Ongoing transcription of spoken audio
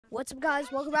What's up, guys?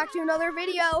 Welcome back to another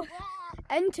video.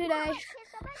 And today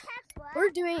we're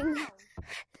doing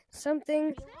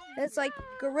something that's like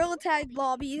gorilla tag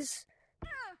lobbies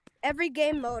every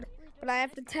game mode, but I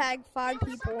have to tag 5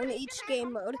 people in each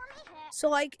game mode. So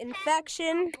like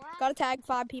infection, gotta tag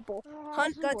 5 people.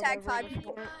 Hunt, gotta tag 5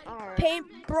 people.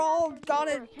 Paint brawl,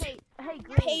 gotta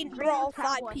paint brawl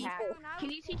 5 people.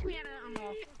 Can you teach me how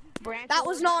to branch? That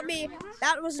was not me.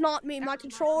 That was not me. My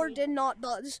controller did not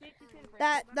buzz.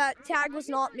 That tag was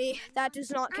not me. That does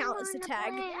not count as a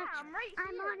tag. I'm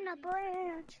on the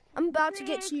branch. I'm about to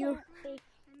get you.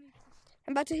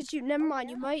 I'm about to hit you. Never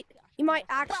mind. You might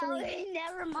actually.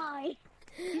 Never mind.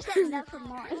 You said never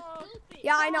mind.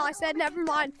 Yeah, I know. I said never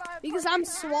mind because I'm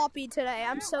sloppy today.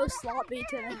 I'm so sloppy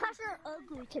today. Because you're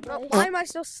ugly today. Why am I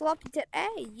so sloppy today?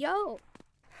 Hey, yo.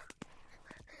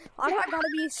 Why do I gotta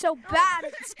be so bad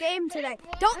at this game today?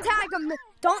 Don't tag him.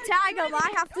 Don't tag him.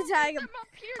 I have to tag him.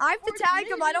 I have to tag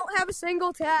him. I don't have a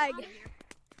single tag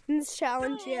in this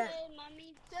challenge yet.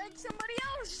 Tag somebody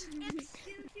else.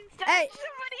 Hey,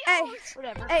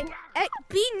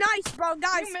 be nice, bro,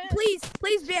 guys. Please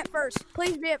be at first.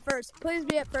 Please be at first. Please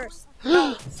be at first.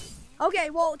 Okay,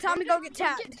 well, time to go get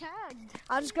tagged.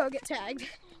 I'll just go get tagged.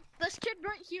 This kid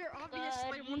right here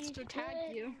obviously wants to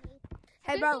tag you.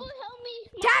 Hey, bro.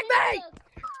 Tag me!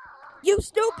 You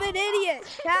stupid idiot.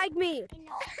 Tag me.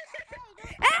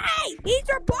 Hey, he's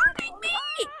reporting me.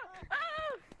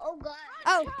 Oh, God.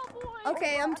 Oh,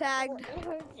 okay, I'm tagged.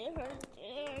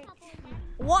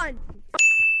 1.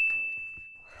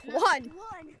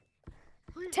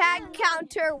 Tag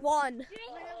counter 1.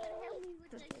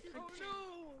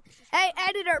 Hey,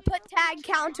 editor, put tag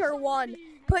counter 1.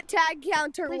 Put tag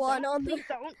counter 1 on the.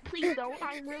 Please don't.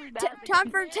 I'm really bad. Time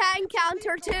for tag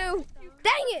counter 2.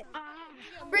 Dang it!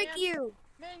 Freak you!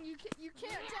 Man, you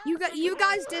can't. You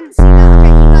guys didn't see that. Okay,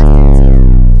 you guys didn't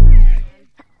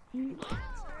see it.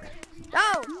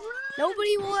 No,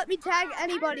 nobody will let me tag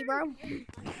anybody, bro. Be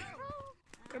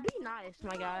nice,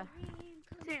 my guy.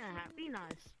 Be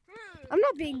nice. I'm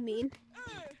not being mean.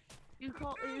 You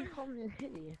call me an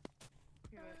idiot.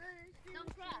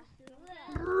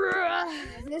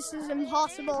 This is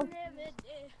impossible.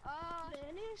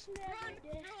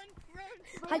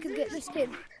 I could get this kid.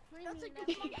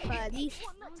 Buddy.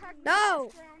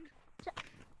 No!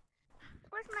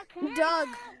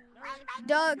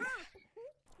 Doug.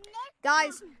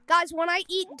 Guys, when I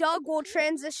eat Doug, we'll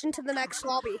transition to the next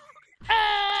lobby.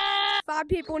 5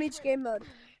 people in each game mode.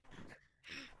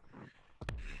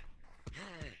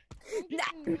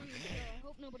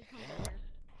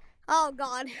 Oh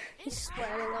God, he's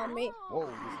sweating on me. Whoa.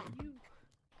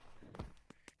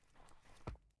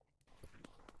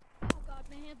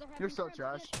 You're so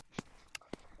trash.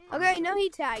 Okay, no, he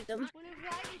tagged him.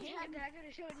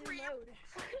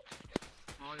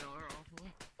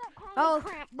 Oh,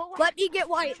 let me get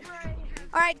white.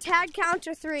 Alright, tag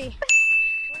counter 3.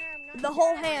 The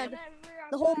whole hand.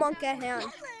 The whole monkey hand.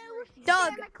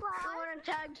 Doug.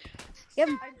 Give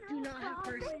him. I do not have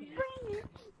first.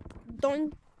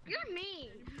 Doing. You're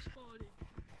mean.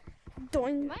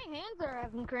 Doing. My hands are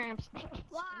having cramps.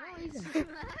 Why?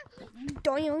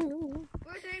 Doing.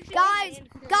 Guys,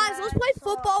 let's play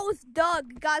football with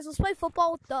Doug.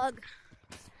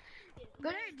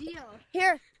 Good idea.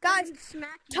 Here, guys,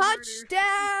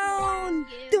 touchdown!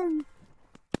 Doom.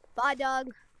 Bye,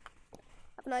 Doug.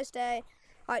 Have a nice day.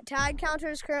 Alright, tag counter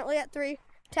is currently at 3.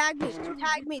 Tag me.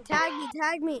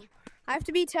 I have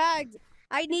to be tagged.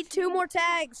 I need 2 more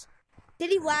tags. Did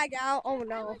he lag out? Oh,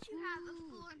 no. I let you have a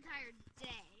full entire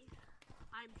day.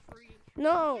 I'm free.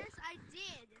 No. Yes, I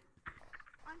did.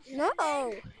 No.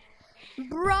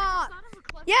 Bruh.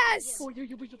 Yes!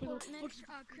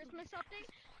 Christmas update.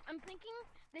 I'm thinking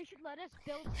they should let us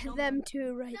build Them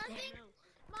 2 right there.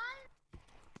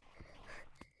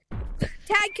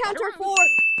 Tag counter 4.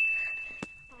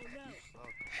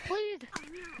 Please,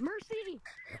 mercy.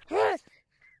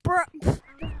 Bruh.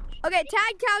 Okay,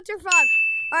 tag counter 5.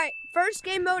 Alright, first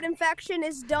game mode infection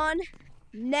is done.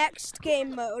 Next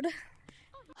game mode.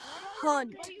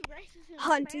 Hunt.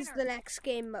 Hunt is the next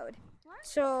game mode.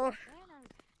 So,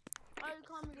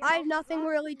 I have nothing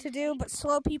really to do but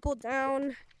slow people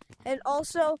down. And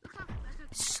also,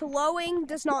 slowing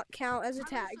does not count as a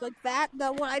tag. Like that,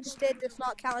 the one I just did does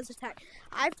not count as a tag.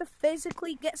 I have to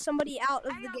physically get somebody out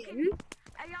of the game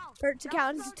for it to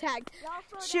count as a tag.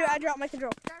 Shoot, I dropped my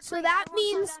control. So that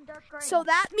means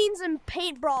in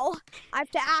paint brawl, I have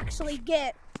to actually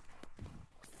get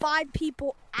 5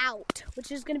 people out,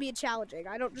 which is going to be challenging.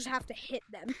 I don't just have to hit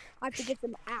them. I have to get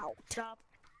them out.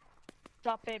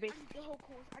 Stop, baby.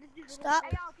 Stop.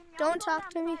 Don't talk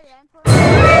to me.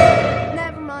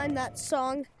 Never mind that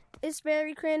song. It's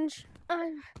very cringe.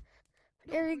 I'm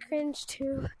very cringe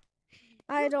too.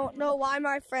 I don't know why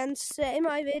my friends say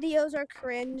my videos are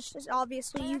cringe. It's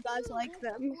obviously you guys like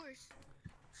them.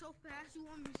 So fast, you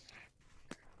want me?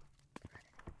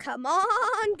 Come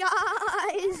on,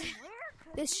 guys.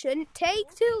 This shouldn't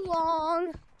take too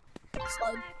long.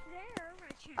 Slow.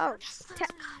 Oh,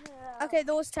 okay,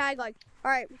 those tag like.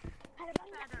 All right.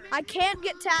 I can't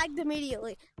get tagged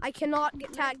immediately. I cannot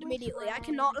get tagged immediately. I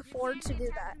cannot afford to do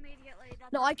that.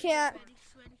 No, I can't.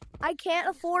 I can't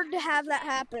afford to have that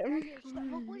happen.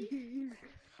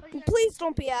 Please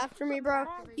don't be after me, bro.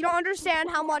 You don't understand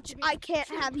how much I can't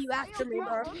have you after me,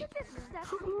 bro. Look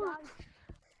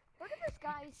at this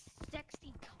guy's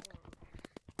sexy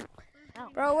color.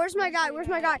 Bro, where's my guy? Where's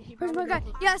my guy? Where's my guy?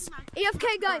 Yes,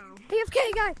 AFK guy.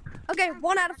 AFK guy. Okay,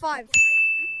 1 out of 5.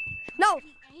 No.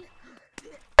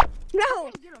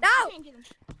 No. No.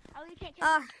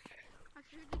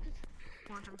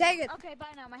 Dang it. Okay,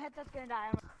 bye now. My headset's gonna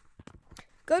die.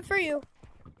 Good for you.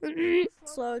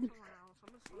 Slowed.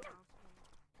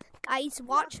 Guys,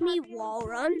 watch me wall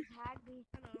run.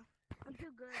 I'm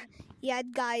too good. Yeah,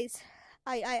 guys,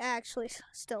 I actually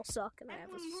still suck and I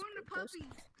have a speed boost.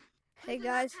 Hey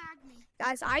guys,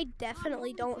 I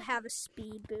definitely don't have a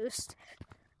speed boost.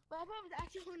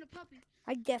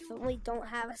 I definitely don't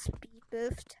have a speed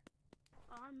boost.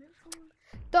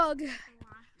 Doug.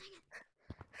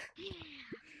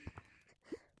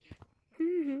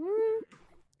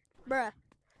 Bruh.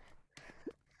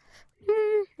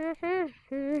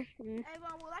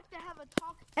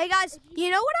 Hey guys, you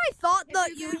know what I thought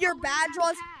your badge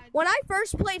was? When I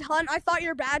first played Hunt, I thought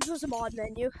your badge was a mod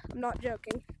menu. I'm not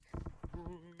joking.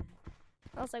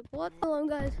 I was like, what? Hello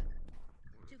guys.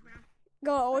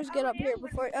 Go, always get up here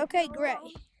before. Okay, Gray.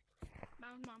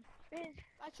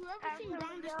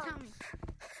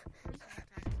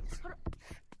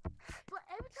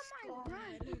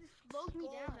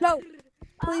 No,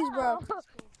 please, bro.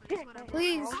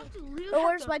 Please. Oh,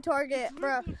 where's my target,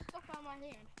 bro?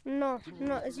 No,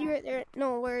 is he right there?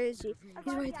 No, where is he?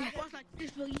 He's right there.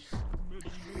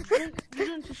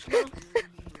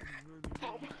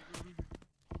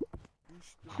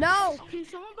 No!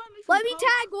 Let me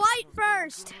tag white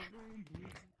first!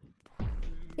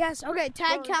 Yes, okay,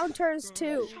 tag counters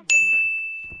 2.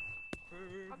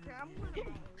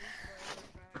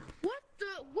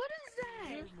 What is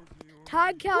that?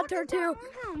 Tag counter 2.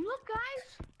 Look,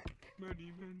 guys.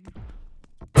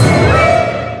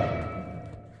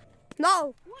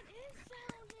 No! What is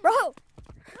that? Bro!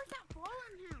 What's that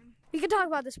following him? We can talk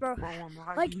about this, bro. Bro, I'm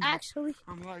lagging. Like, actually.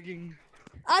 I'm lagging.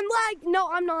 I'm no,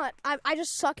 I'm not. I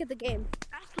just suck at the game.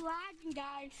 That's lagging,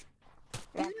 guys.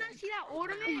 Did you not see that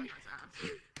ornament?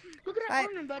 Look at that Alright.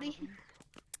 ornament, buddy.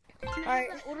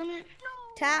 Alright. That ornament?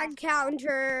 Tag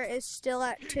counter is still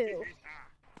at 2.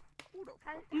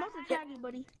 I'm about to tag you,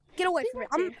 buddy. Get away from me.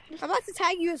 I'm about to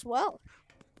tag you as well.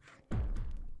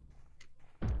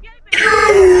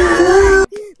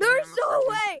 There's no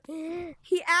way!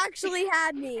 He actually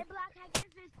had me.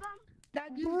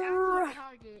 That dude's actually my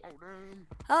target.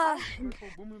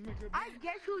 I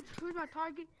guess who's my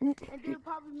target, and they're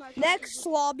probably my Next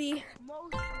lobby.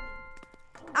 most.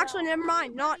 Actually, never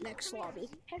mind. Not next lobby.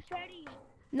 Hey, Freddy.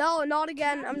 No, not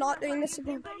again. I'm not doing this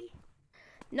again.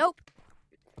 Nope.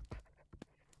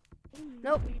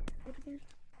 Nope.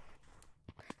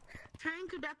 Train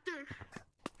conductor.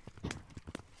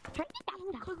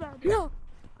 No.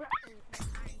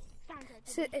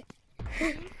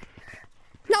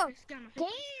 No.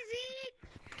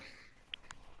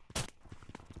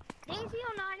 Daisy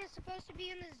 09 is supposed to be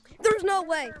in this. There's no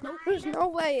way. There's no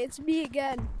way. It's me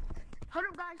again. Hold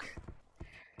up, guys.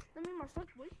 Let me my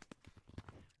search, boy.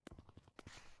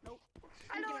 Nope.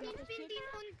 Hello,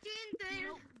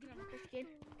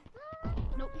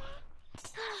 Nope.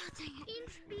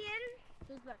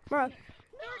 Bro.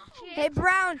 Hey,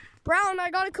 Brown. Brown, I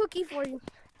got a cookie for you.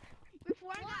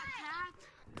 Before I got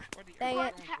tagged. Dang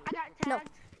it. I got tagged.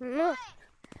 No.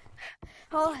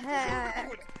 Oh,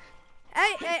 heck.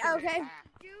 Hey, okay.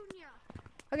 Junior.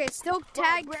 Okay, still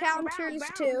tag counters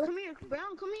Brown, 2. come here.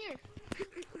 Brown, come here.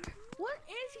 What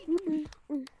is he doing?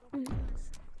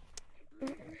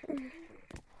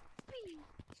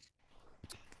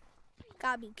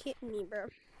 Gotta be kidding me, bro.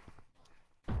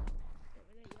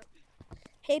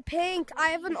 Hey, Pink, I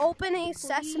have an opening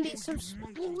sesame. It's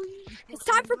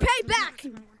time for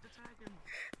payback!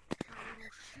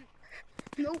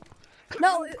 Nope.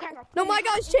 No, my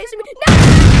guy's chasing me. No!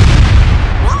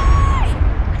 Why?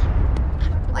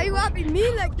 Why you robbing me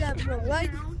like that, bro?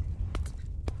 Like,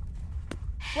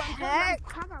 heck?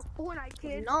 I got Fortnite,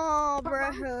 kid. No, bro.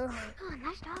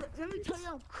 Let me tell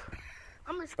you.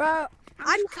 Bro,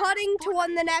 I'm cutting to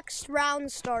when the next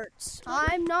round starts.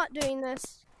 I'm not doing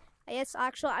this. Yes,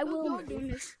 actually, I will be doing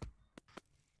this.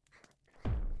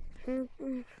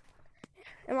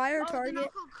 Am I your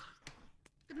target?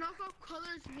 The knockoff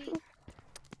color is me.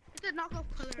 It's the knockoff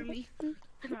color of me.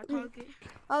 It's my target.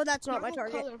 Oh, that's not my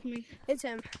target. Color of me. It's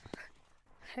him.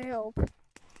 Help.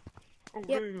 Oh,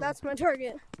 Yep, damn. that's my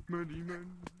target.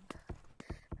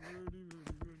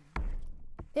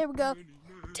 Here we go.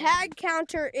 Tag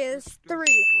counter is 3.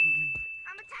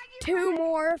 2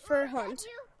 more for Hunt.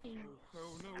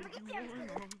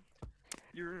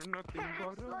 You're nothing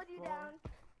but a Slow you down.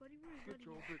 Get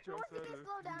your bitch ass out of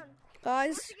Slow down.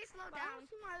 Guys. Slow down.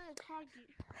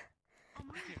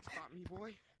 You can't stop me,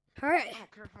 boy. Alright. I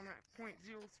don't care if I'm at .0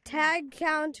 speed. Tag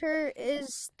counter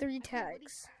is 3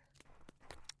 tags.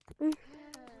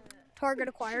 Target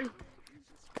acquired.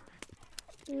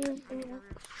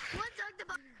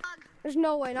 There's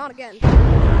no way, not again.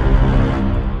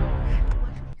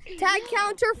 Tag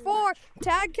counter 4.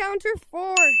 Tag counter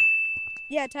 4.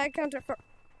 Yeah, tag counter 4.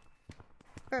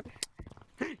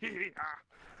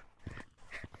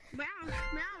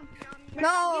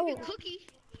 No.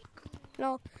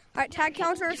 No. Alright, tag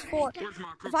counter is 4.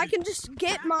 If I can just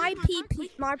get my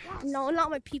PP, no, not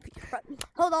my PP.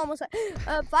 Hold on one second.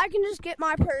 If I can just get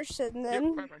my person,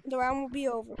 then the round will be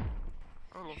over.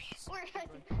 Oh.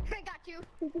 I got you.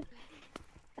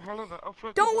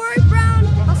 Don't worry, Brown.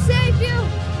 I'll save you.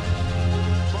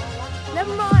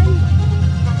 Never mind.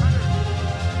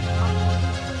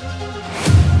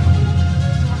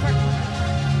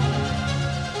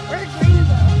 Where's green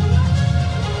though?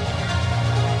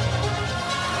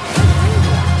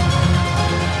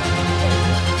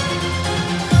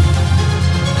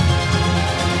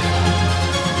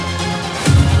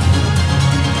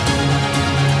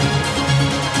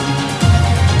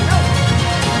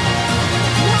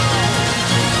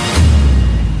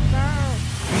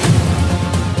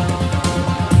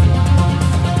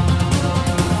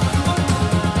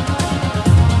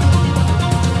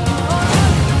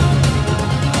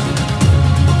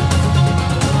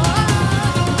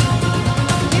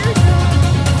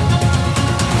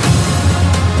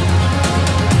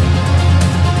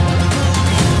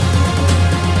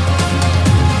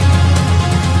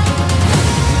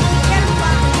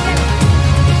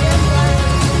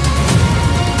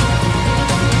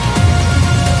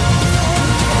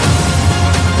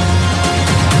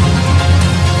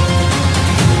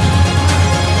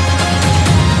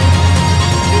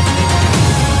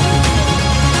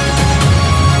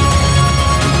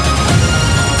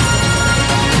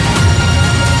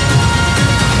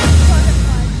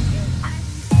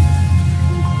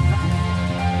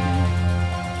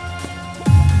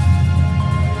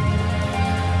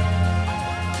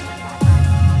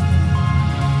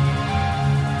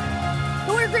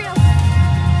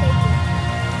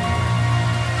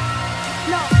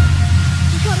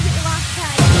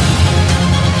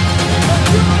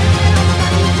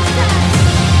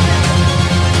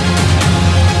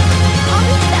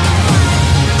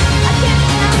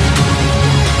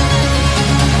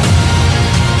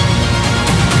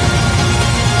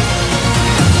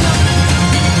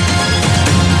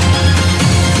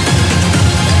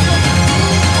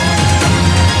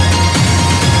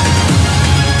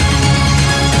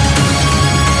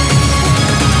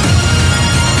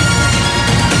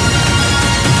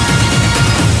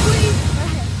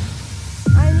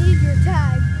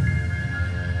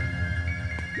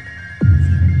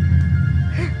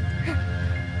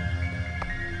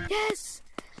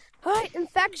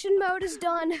 Infection mode is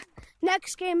done.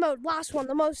 Next game mode, last one,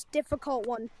 the most difficult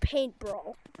one, paint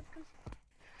brawl.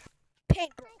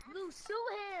 Paint brawl. Lou, sue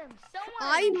him. Someone.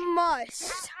 I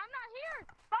must I'm not here.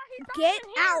 Oh, he's not get even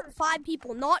here. out 5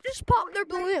 people, not just pop their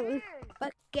balloon,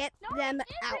 but get them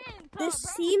out. This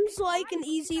seems like an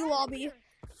easy lobby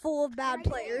full of bad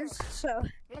players, so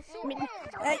I mean,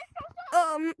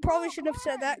 probably shouldn't have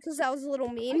said that because that was a little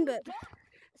mean, but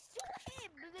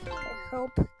I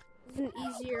hope it's an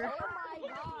easier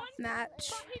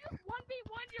match. He just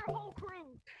 1v1'd your whole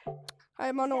crew.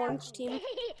 I'm on orange team.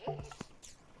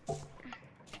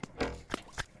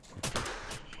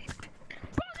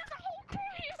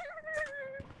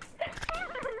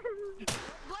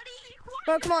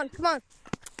 Oh, come on, come on.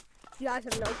 You guys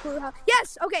have no clue how.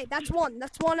 Yes, okay, that's 1.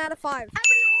 That's 1 out of 5.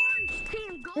 Every orange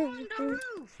team go on the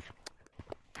roof.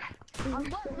 On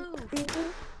what roof?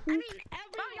 I mean,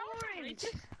 every orange.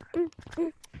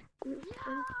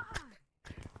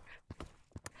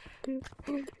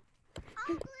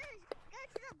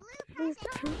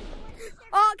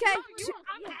 Okay.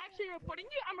 I'm actually reporting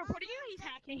you. I'm reporting you. He's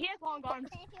hacking. He has long arms.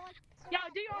 Yo,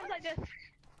 do your arms like this.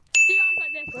 Dion's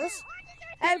like this. This?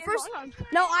 And first,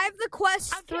 no, I have the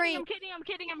quest I'm 3. kidding. I'm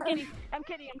kidding.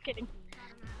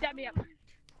 Dab me up.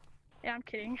 Yeah, I'm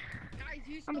kidding. Guys,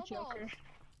 use I'm a snowballs. joker.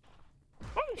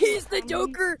 He's the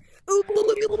Joker.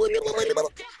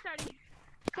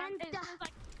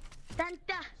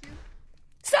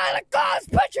 Santa Claus,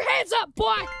 put your hands up,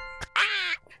 boy.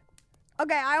 Ah!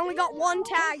 Okay, I only got 1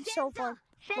 tag so far.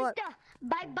 What?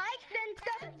 Bye bye,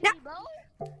 Santa. Yeah.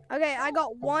 Okay, I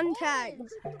got 1 tag.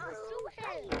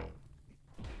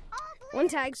 1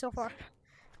 tag so far. Go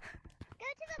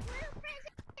to the blue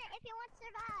prison if you want to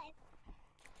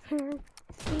survive.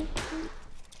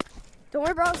 Don't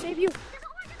worry, bro. I'll save you.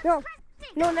 No,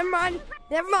 never mind.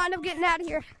 I'm getting out of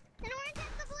here. In orange is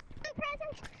the blue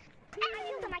present. I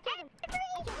killed him. I killed him.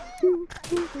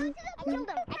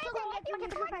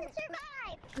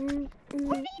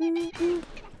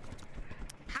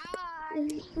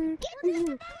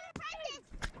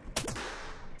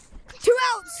 Two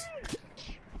outs.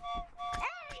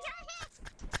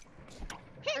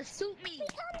 Suit me.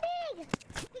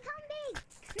 Become big.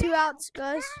 2 outs,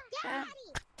 guys.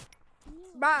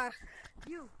 Bye.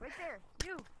 You, right there.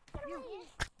 You.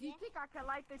 Do you think I can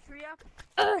light the tree up?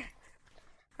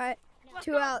 Alright,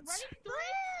 2 outs.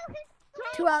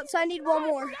 2 outs. I need 1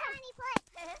 more.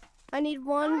 I need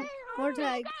 1 more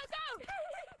tag.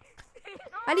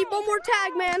 I need 1 more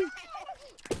tag, man.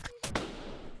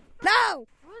 No!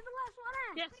 Who's the last one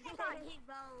at? Yes.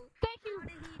 Thank you. How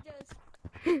did he just...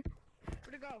 Where'd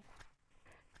it go?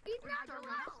 He's not the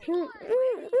last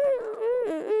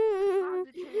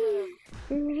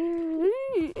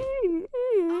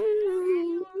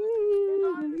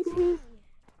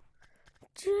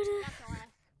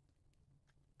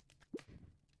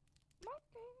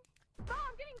Bro,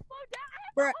 I'm getting slowed down. I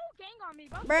have Bruh. the whole gang on me,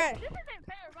 bro. Bruh. This isn't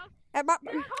fair, bro.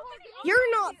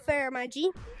 You're not fair, my G.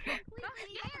 No, it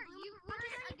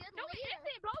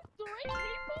isn't, bro. 3 people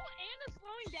and a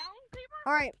slowing down people.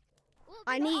 Alright,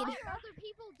 I need other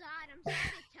people died. I'm sorry to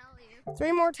tell you.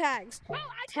 3 more tags. Bro,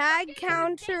 Tag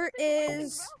counter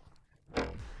is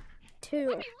 2.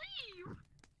 Let me leave.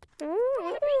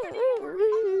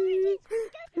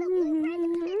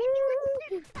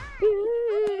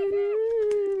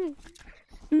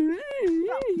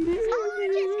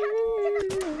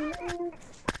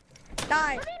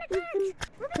 Die.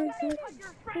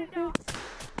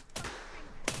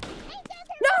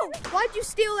 No! Why'd you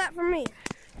steal that from me?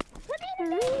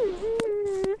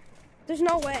 There's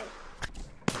no way.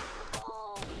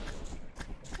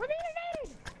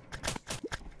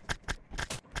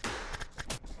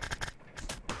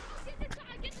 Get the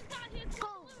tie, hit the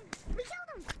balloon. We killed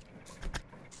him.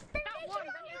 Not one,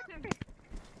 but hit him.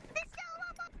 There's still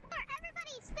one more.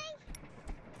 Everybody, stay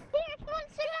here. Come on,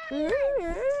 sit down.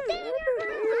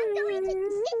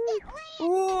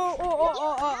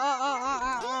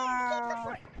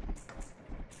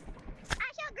 I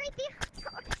shall greet the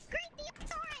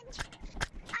orange.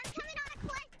 I'm coming on a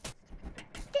cliff.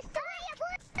 Destroy a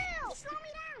blue. Slow me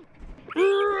down.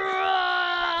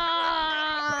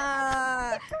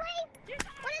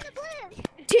 What is the blue?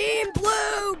 Team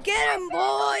Blue, get him,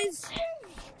 boys!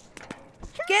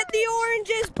 Get the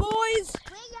oranges, boys!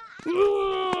 Get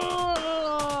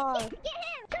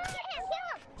him. Kill him.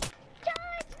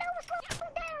 Charge. No, slow him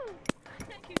down.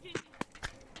 Thank you, Gigi.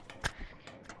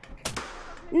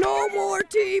 No more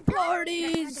tea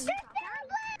parties! Return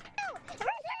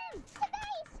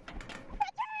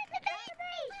to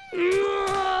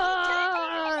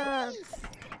base.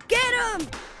 Get him!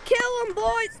 Kill him,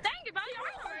 boys! Dang it, buddy.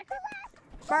 Alright.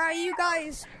 Alright, you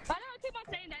guys. I know I keep on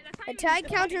saying that. That's how A you tag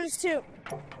use it. counter is 2.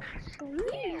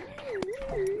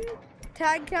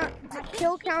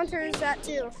 Kill counter is at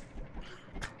 2.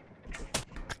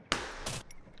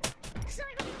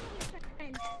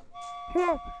 Come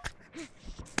on.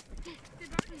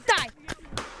 Die!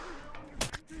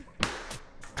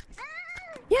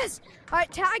 Yes!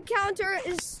 Alright, tag counter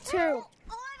is 2. Oranges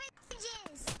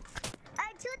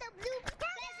are to the blue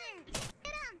present.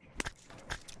 Get him.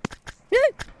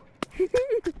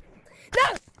 No!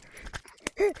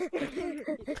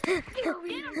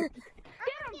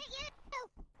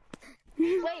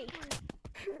 Wait.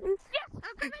 Yes! I'm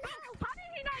coming out. How did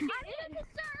he not get in?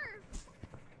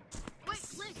 Wait,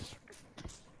 glitch.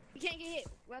 You can't get hit.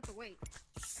 We'll have to wait.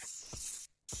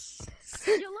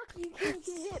 You're lucky you can't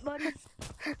get hit, buddy.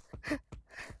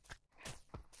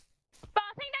 But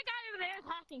I think that guy over there is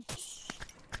hacking.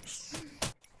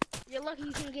 You're lucky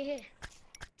you can't get hit.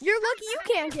 You're lucky you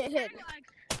can't get hit.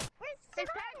 It's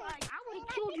tag lag. I would have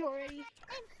killed you already.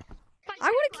 I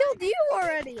would have killed you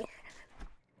already.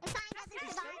 If I doesn't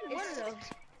survive, It's,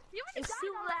 You would it's have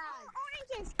too died. loud.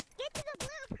 oranges, get to the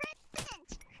blue present.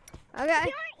 Okay. If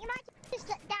you aren't, you might just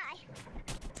die.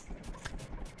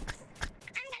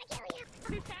 I'm gonna kill you.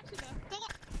 Too fast enough. Dang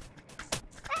it.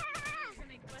 Ah! I'm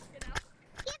gonna bust it out.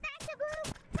 Get back to blue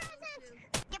presents.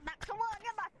 Get back to what?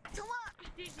 Get back to what?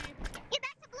 GG. Get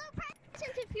back to blue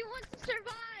presents. If you want to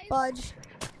survive. Fudge.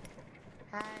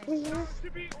 To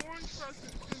be orange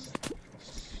presents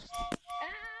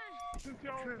since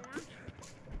y'all are orange.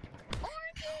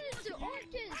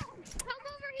 Oranges! Come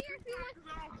over here if you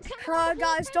want.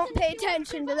 Guys, don't pay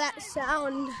attention to that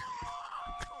sound.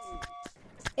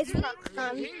 It's not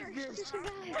fun.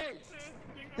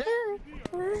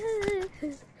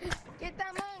 Get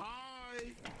that money. Hi.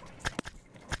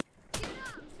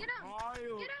 Get him! Hi.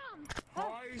 Get him!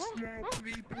 Hi, small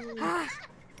people.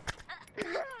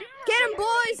 Get him,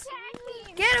 boys!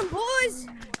 Get him, boys!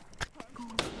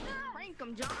 Prank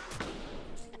him, John.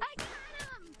 I got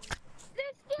him!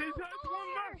 There's still He's had one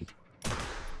left.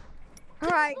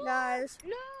 Alright, guys.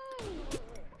 No!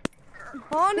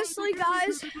 Honestly,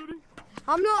 guys,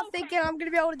 I'm not thinking I'm going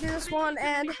to be able to do this one,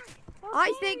 and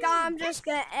I think I'm just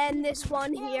going to end this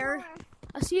one here.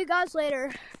 I'll see you guys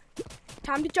later.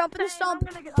 Time to jump in the stump.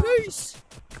 Peace!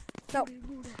 No.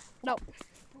 No.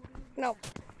 No.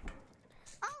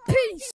 Peace!